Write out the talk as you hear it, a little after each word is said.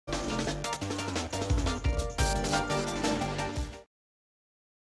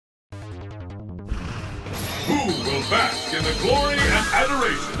Who will bask in the glory and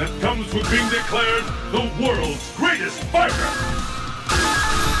adoration that comes with being declared the world's greatest fighter?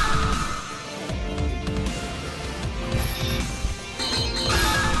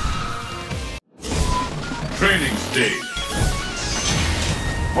 Training stage.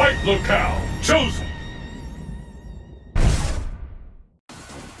 Fight locale chosen.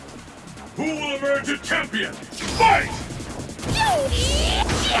 Who will emerge a champion? Fight!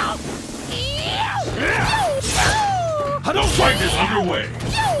 The fight is underway.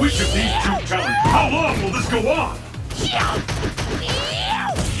 Which of these two challenge? How long will this go on?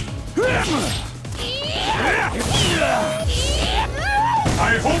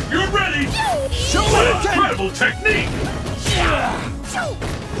 I hope you're ready. Show what incredible technique.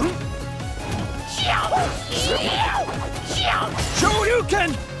 Show you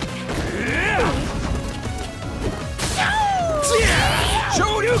can.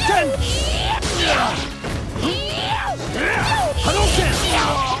 Show you can. Hadouken!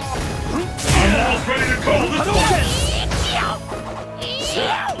 I'm almost ready to call this Hadouken!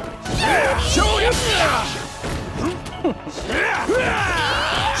 Show you!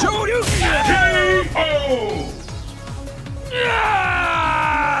 Show you! KO!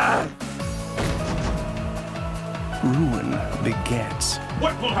 Ruin begets.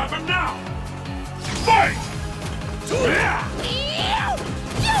 What will happen now? Fight!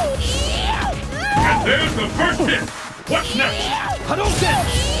 And there's the first hit. What's next? Hadouken!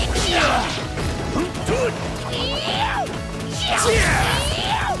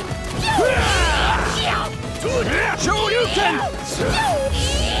 Shoryuken!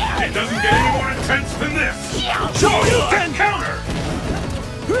 It doesn't get any more intense than this. Shoryuken! Counter!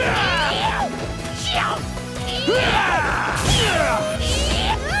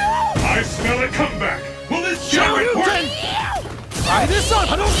 I smell a comeback. Will this champion work? Try this on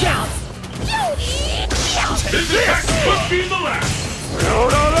Hadouken! This attack must be the last.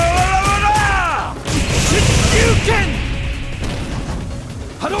 Shoryuken!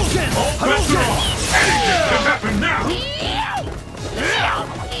 Hadouken! Hadouken! Anything can happen now.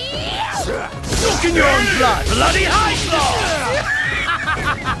 Soak in your own blood! Bloody high claw!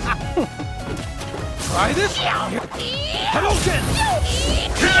 Try this! Hadouken!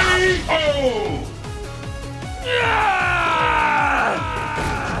 KO!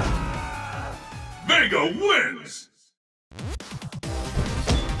 Vega wins!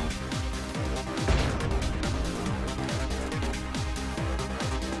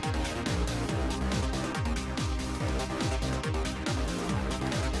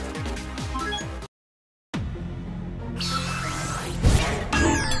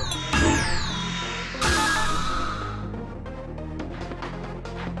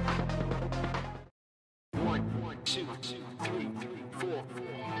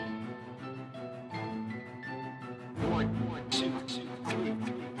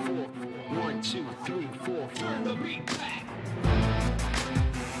 Turn the beat back.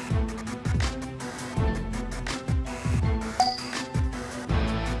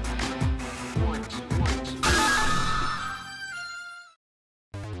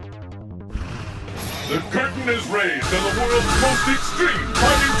 The curtain is raised on the world's most extreme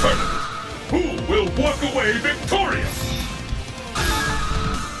fighting tournament. Who will walk away victorious?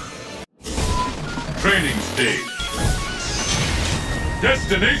 Training stage.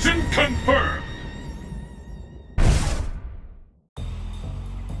 Destination confirmed.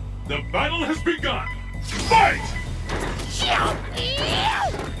 The battle has begun. Fight!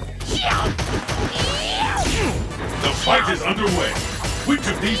 The fight is underway. Which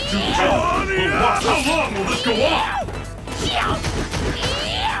of these two challengers will watch? How long will this go on?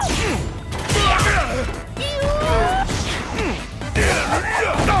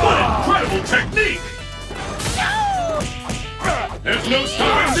 What incredible technique! There's no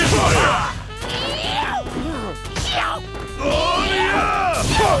stopping this one!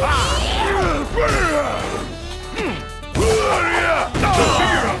 The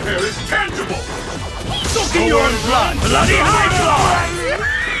fear up there is tangible! Soak in your own blood! Bloody high claw!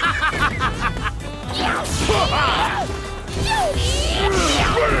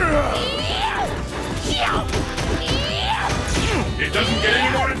 It doesn't get any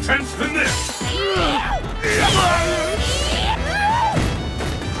more intense than this!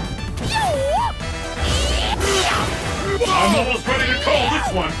 I'm almost ready to call this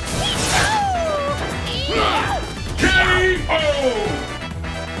one! KO!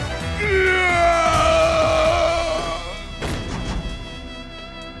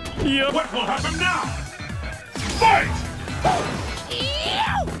 What will happen now? Fight!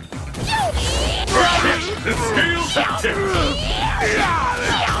 First hit, the scales have tipped.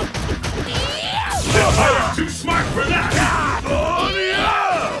 This fire's too smart for that!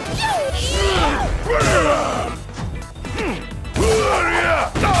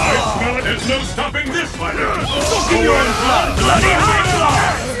 I smell it! There's no stopping this fighter! Soaking your own blood! Bloody high!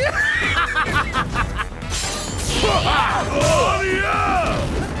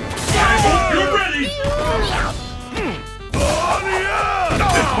 I hope you're ready!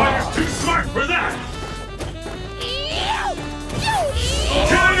 This fighter's too smart for that!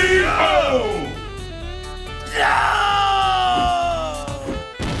 K.O.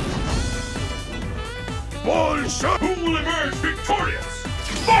 Who will emerge victorious?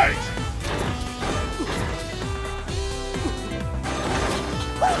 Fight!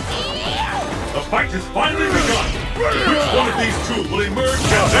 The fight has finally begun! Which one of these two will emerge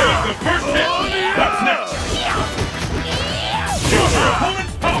and there's the first hit? That's next! Use your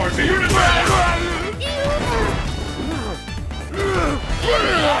opponent's power to your advantage!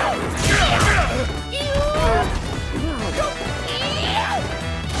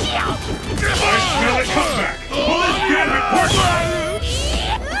 I smell a comeback! Will this gambit work?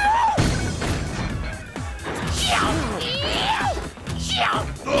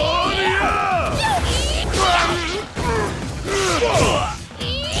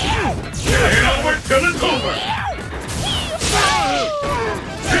 It ain't over till it's over!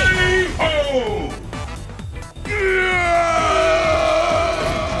 K.O.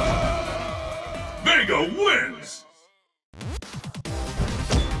 Vega wins!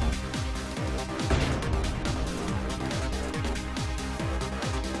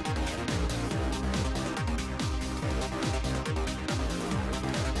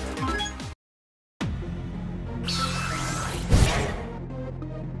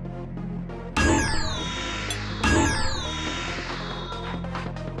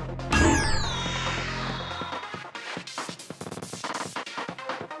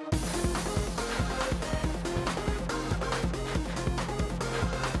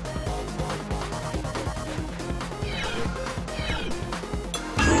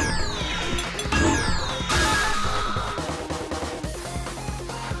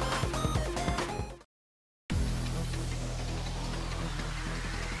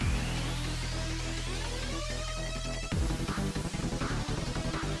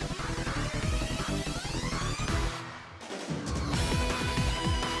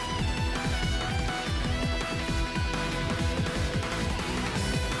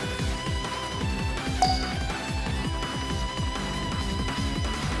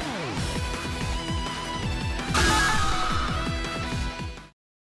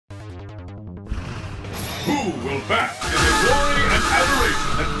 Who will bask in the glory and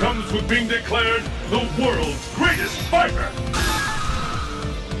adoration that comes with being declared the world's greatest fighter?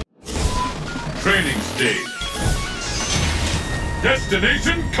 Training stage.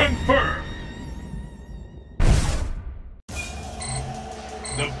 Destination confirmed.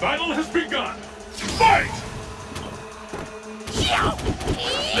 The battle has begun. Fight!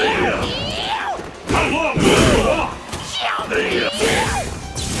 How long will it go on?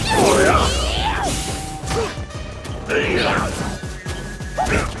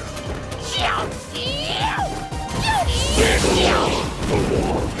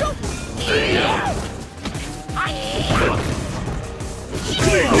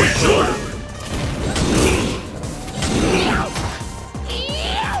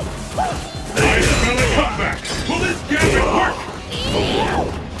 I smell a comeback! Will this gambit work?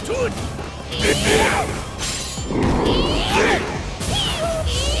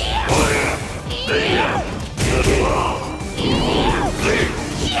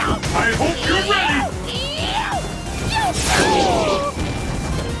 I hope you're ready!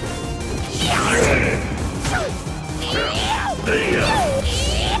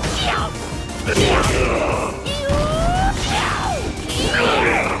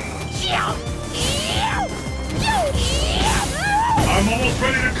 I'm almost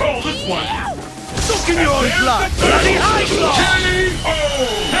ready to call this one! Soaking your own blood! Bloody high claw! K.O.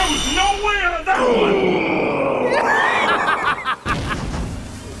 There was no way out of that one!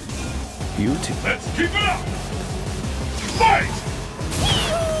 Beauty. Let's keep it up! Fight!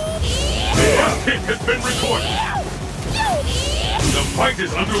 The first kick has been recorded. The fight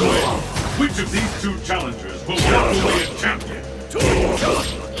is underway. Which of these two challengers will walk away as champion? I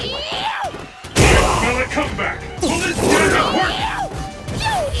smell a comeback! Will this gambit work?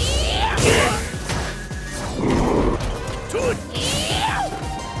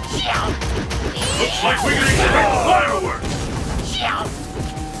 Looks like we can expect fireworks!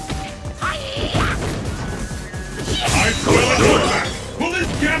 I smell a comeback! Will this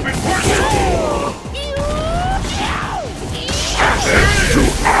gambit work? To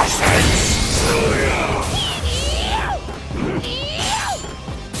essence!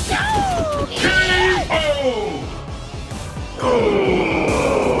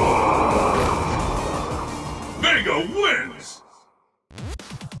 wins!